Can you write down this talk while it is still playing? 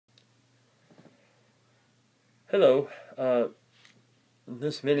Hello,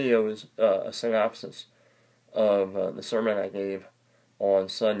 this video is a synopsis of the sermon I gave on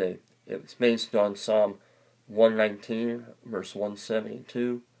Sunday. It's based on Psalm 119, verse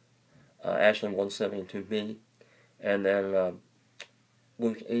 172, actually 172b, and then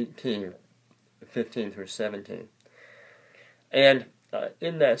Luke 18, 15 through 17. And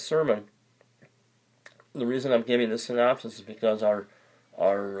in that sermon, the reason I'm giving this synopsis is because our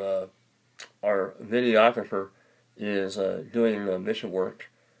videographer is doing mission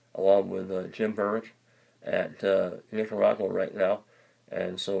work along with Jim Berg at Nicaragua right now,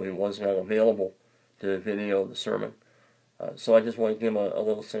 and so he was not available to video the sermon. So I just want to give him a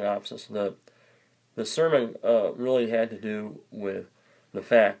little synopsis. The sermon really had to do with the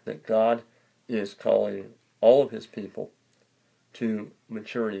fact that God is calling all of His people to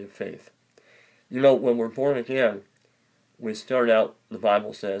maturity of faith. You know, when we're born again, we start out, the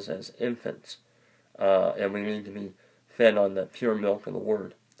Bible says, as infants, and we need to be fed on the pure milk of the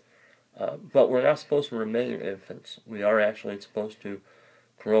Word. But we're not supposed to remain infants. We are actually supposed to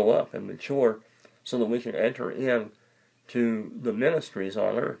grow up and mature so that we can enter in to the ministries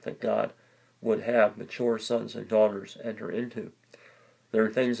on earth that God would have mature sons and daughters enter into. There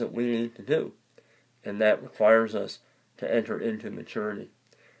are things that we need to do, and that requires us to enter into maturity.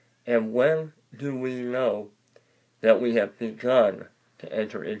 And when do we know that we have begun to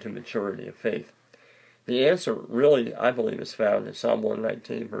enter into maturity of faith? The answer really, I believe, is found in Psalm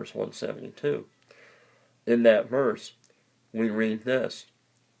 119, verse 172. In that verse, we read this.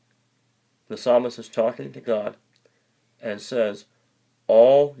 The psalmist is talking to God and says,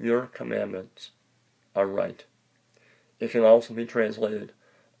 "All your commandments are right." It can also be translated,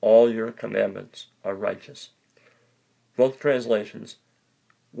 "All your commandments are righteous." Both translations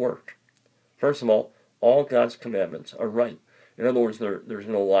work. First of all God's commandments are right. In other words, there's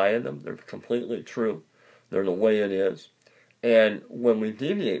no lie in them. They're completely true. They're the way it is. And when we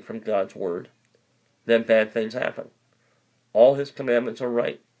deviate from God's word, then bad things happen. All His commandments are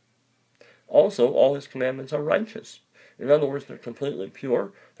right. Also, all His commandments are righteous. In other words, they're completely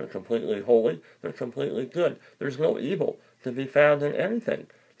pure, they're completely holy, they're completely good. There's no evil to be found in anything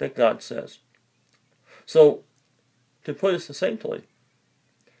that God says. So, to put it succinctly,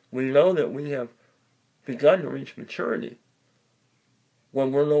 we know that we have begun to reach maturity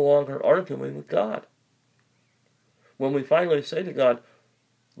when we're no longer arguing with God. When we finally say to God,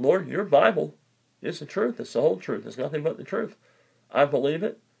 "Lord, your Bible is the truth. It's the whole truth. It's nothing but the truth. I believe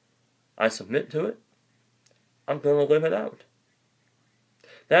it. I submit to it. I'm going to live it out."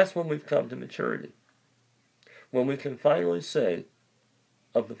 That's when we've come to maturity. When we can finally say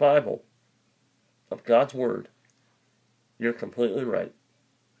of the Bible, of God's Word, "You're completely right.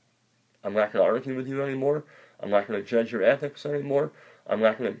 I'm not going to argue with you anymore. I'm not going to judge your ethics anymore. I'm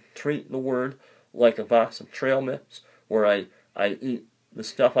not going to treat the Word like a box of trail mix where I eat the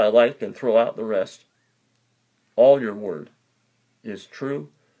stuff I like and throw out the rest. All your Word is true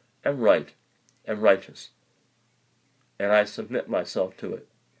and right and righteous. And I submit myself to it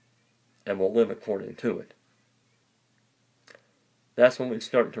and will live according to it." That's when we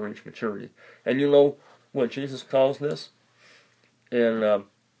start to reach maturity. And you know what Jesus calls this? In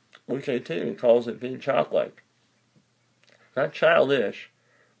Luke 18, He calls it being childlike. Not childish,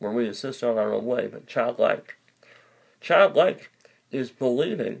 where we insist on our own way, but childlike. Childlike is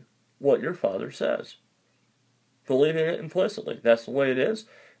believing what your Father says. Believing it implicitly. That's the way it is,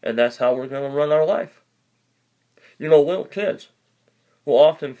 and that's how we're going to run our life. You know, little kids will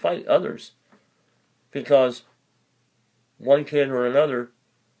often fight others because one kid or another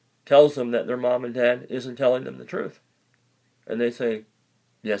tells them that their mom and dad isn't telling them the truth. And they say,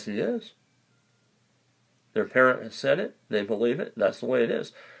 "Yes, he is." Their parent has said it, they believe it, that's the way it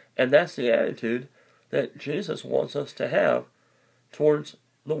is. And that's the attitude that Jesus wants us to have towards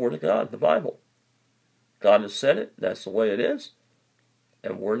the Word of God, the Bible. God has said it, that's the way it is,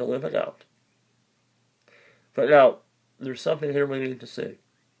 and we're to live it out. But now, there's something here we need to see.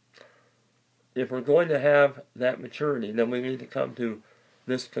 If we're going to have that maturity, then we need to come to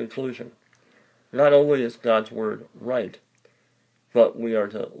this conclusion. Not only is God's Word right, but we are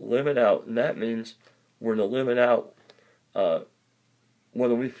to live it out, and that means we're to live it out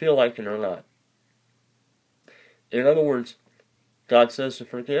whether we feel like it or not. In other words, God says to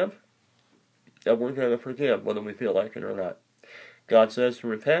forgive, and we're going to forgive whether we feel like it or not. God says to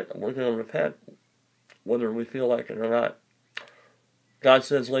repent, and we're going to repent whether we feel like it or not. God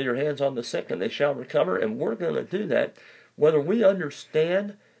says, "Lay your hands on the sick and they shall recover," and we're going to do that whether we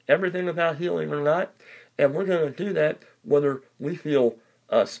understand everything about healing or not, and we're going to do that whether we feel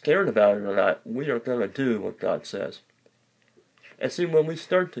scared about it or not. We are going to do what God says. And see, when we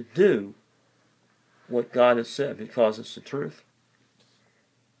start to do what God has said because it's the truth,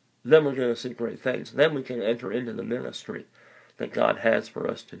 then we're going to see great things. Then we can enter into the ministry that God has for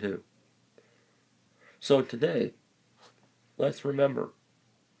us to do. So today, let's remember,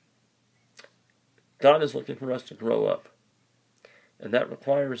 God is looking for us to grow up. And that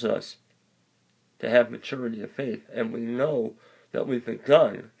requires us to have maturity of faith. And we know that we've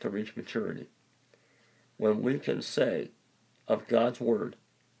begun to reach maturity when we can say of God's Word,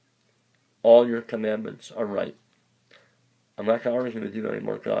 all your commandments are right. I'm not going to argue with you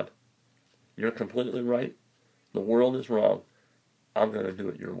anymore, God. You're completely right. The world is wrong. I'm going to do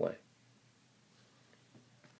it your way.